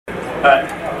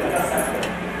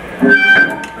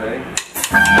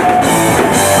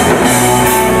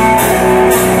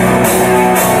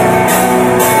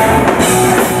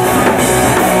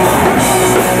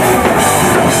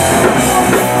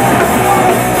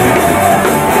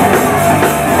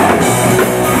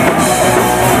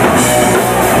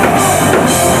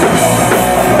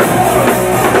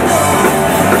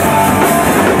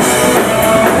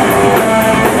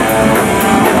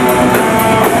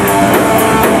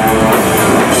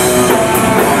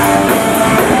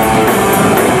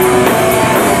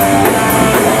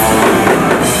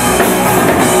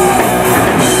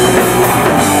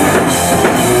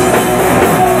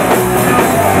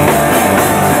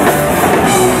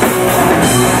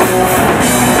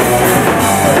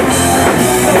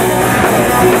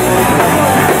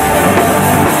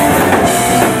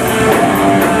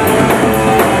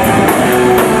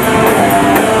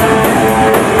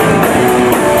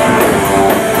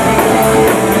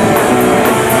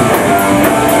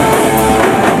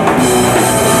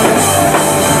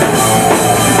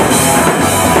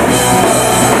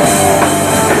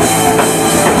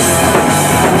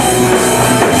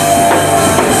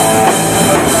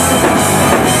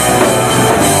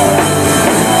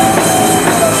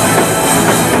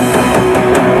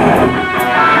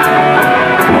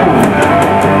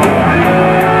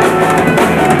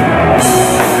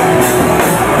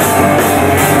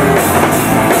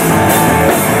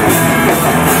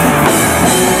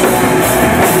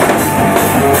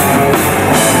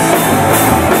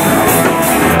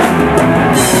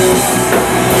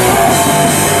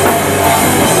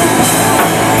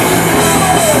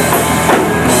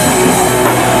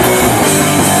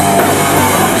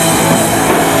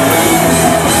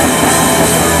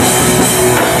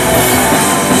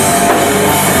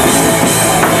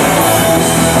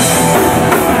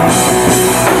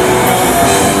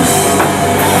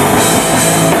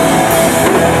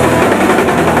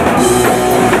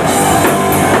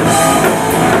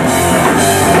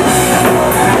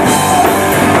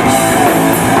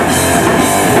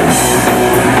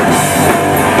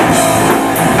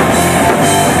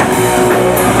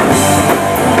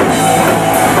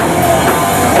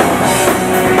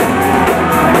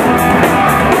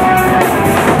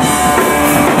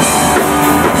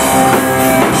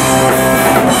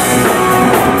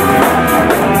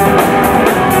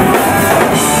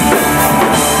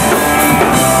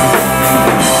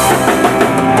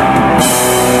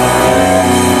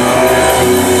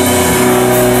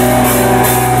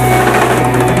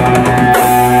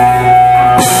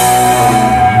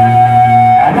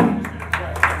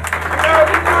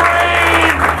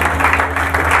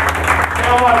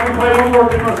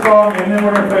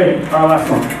Our last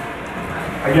one,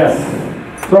 I guess.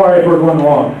 Sorry if we're going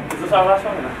long. Is this our last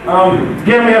one?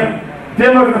 Again, we have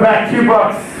demo in the back,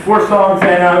 $2, 4 songs,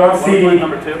 and on CD.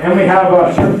 And we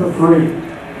have shirts for free.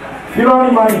 If you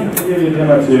don't have any money, we'll give you a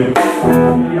demo too.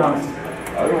 To be honest.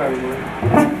 I don't have any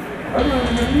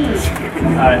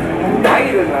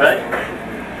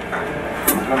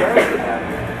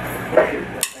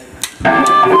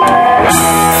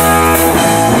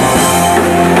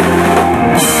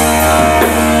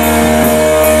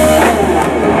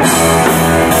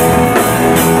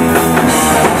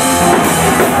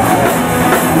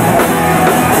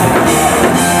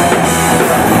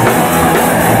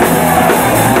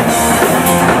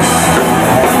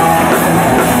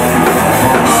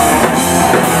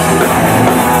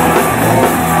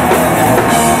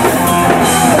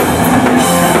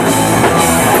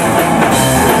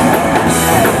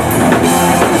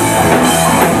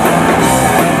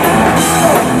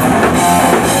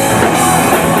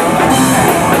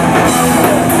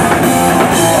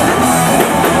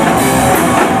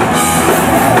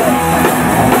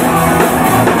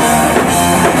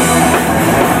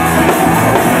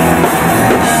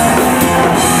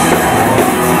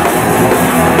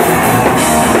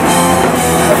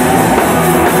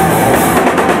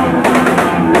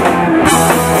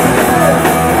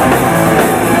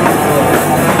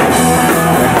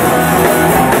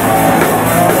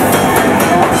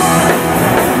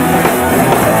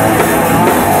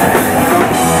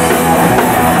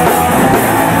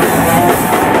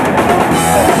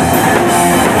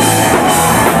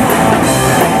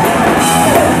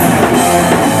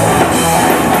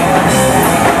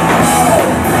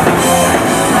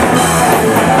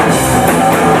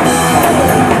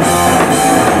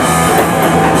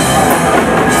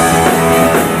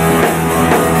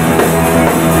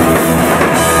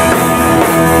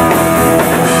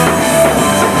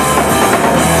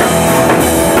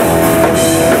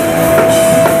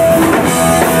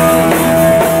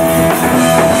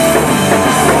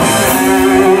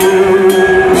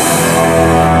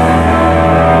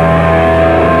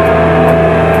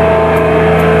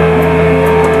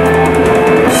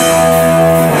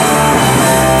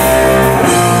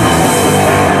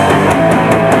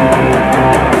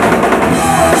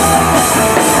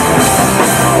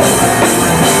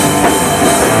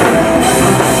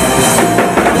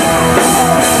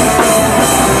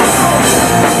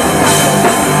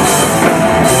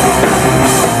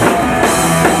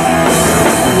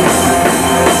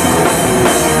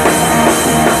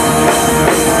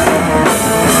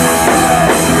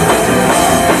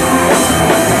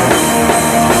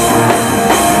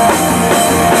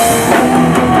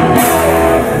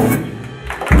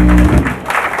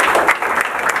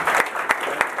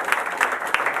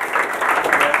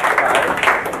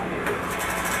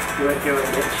do it,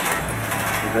 bitch.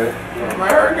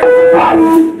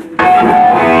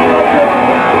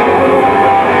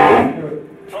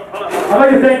 I'd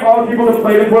like to thank all the people that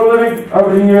played in for a living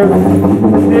over the years.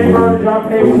 Neighbor, John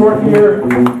Pace working here.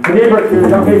 The neighbor here,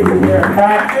 John Pace is here.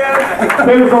 Pat,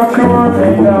 Taylor's on tour,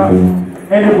 and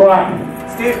Andrew Black.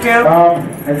 Steve Kim.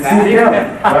 And Steve Kim.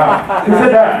 Wow. Who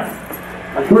said that?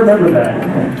 Who remembered that?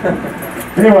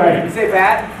 Anyway. You say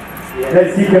Pat?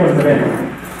 That Steve Kim was the man.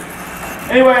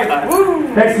 Anyway,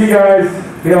 thanks to you guys.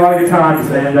 Been a lot of good times,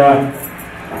 and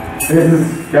this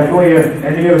is definitely an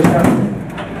ending of the show.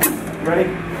 Ready?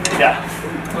 Yeah.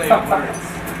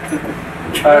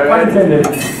 Pun intended.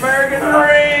 American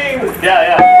Dream! Yeah,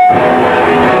 yeah.